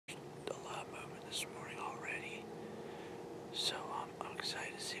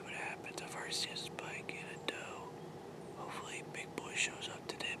see a spike and a doe. Hopefully Big Boy shows up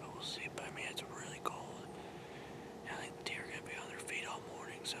today, but we'll see. But I mean, it's really cold. And I think the deer are going to be on their feet all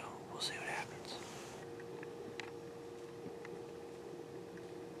morning, so we'll see what happens.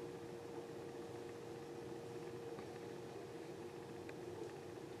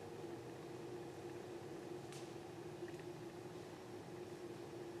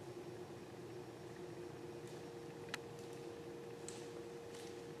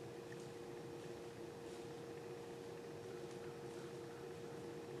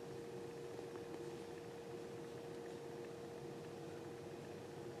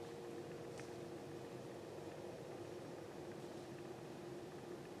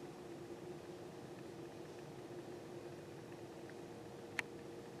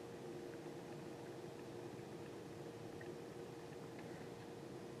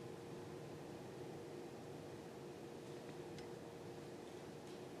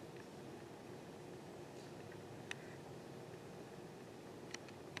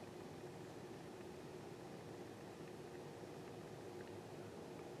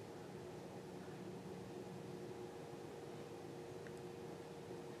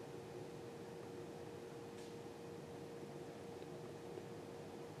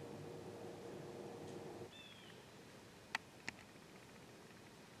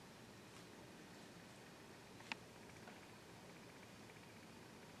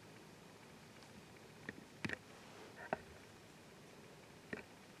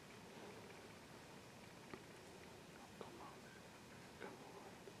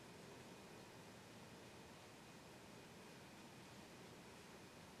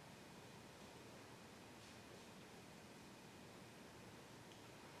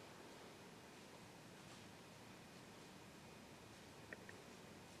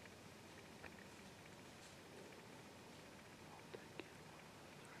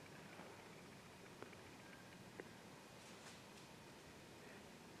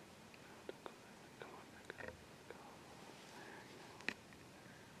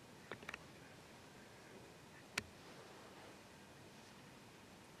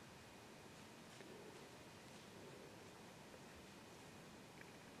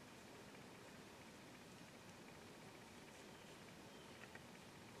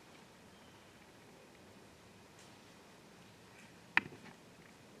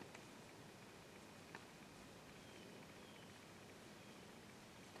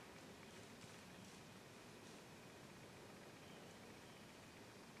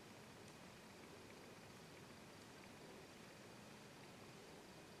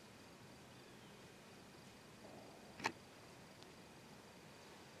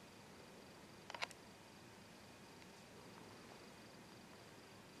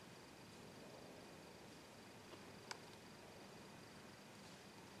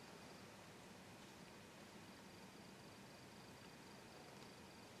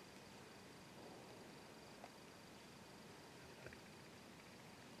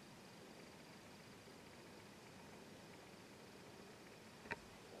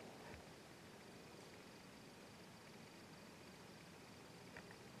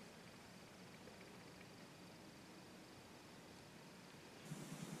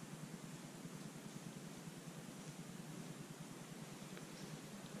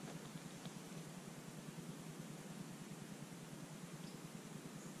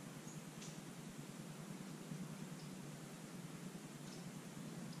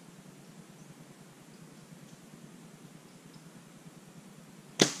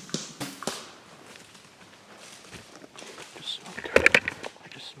 Smoked her.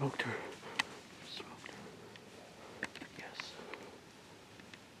 Smoked her. Yes.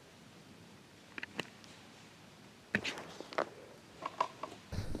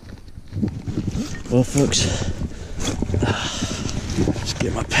 Well, folks, just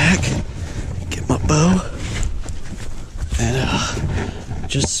get my pack, get my bow, and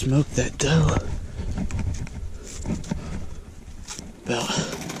just smoked that doe. About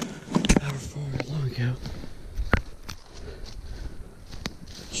however far long ago.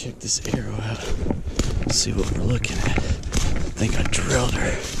 Check this arrow out. See what we're looking at. I think I drilled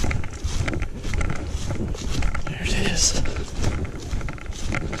her. There it is.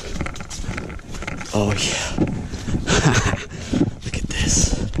 Oh yeah. Look at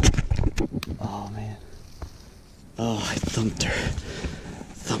this. Oh man. Oh, I thumped her.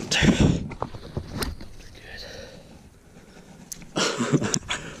 Thumped her. Good.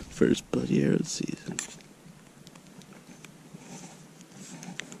 First bloody arrow season.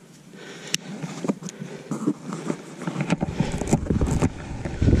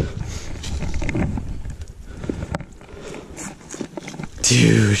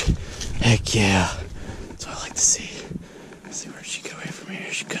 Dude, Heck yeah. That's what I like to see. Let's see, where'd she go away from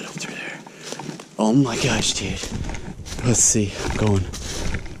here? She cut up through there. Oh my gosh, dude. Let's see. I'm going.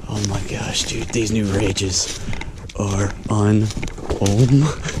 Oh my gosh, dude. These new rages are on. Oh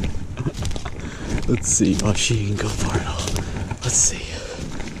my. Let's see. Oh, she didn't go far at all. Let's see.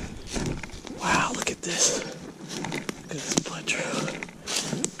 Wow, look at this. Look at this blood trail.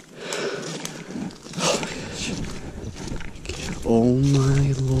 Oh my gosh. Oh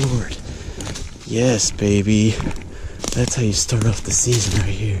my lord. Yes, baby. That's how you start off the season right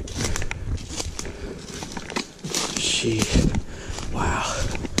here. Wow.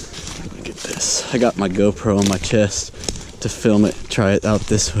 Look at this. I got my GoPro on my chest to film it, try it out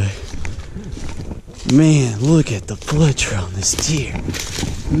this way. Man, look at the blood trail on this deer.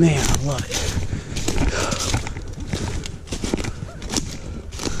 Man, I love it.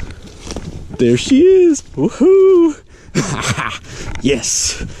 There she is. Woohoo!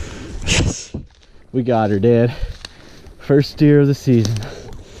 Yes. Yes. We got her, Dad. First deer of the season.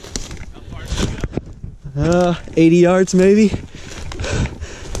 80 yards maybe.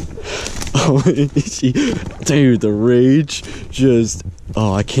 Oh, dude, the rage just,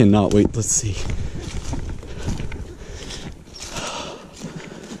 oh, I cannot wait. Let's see.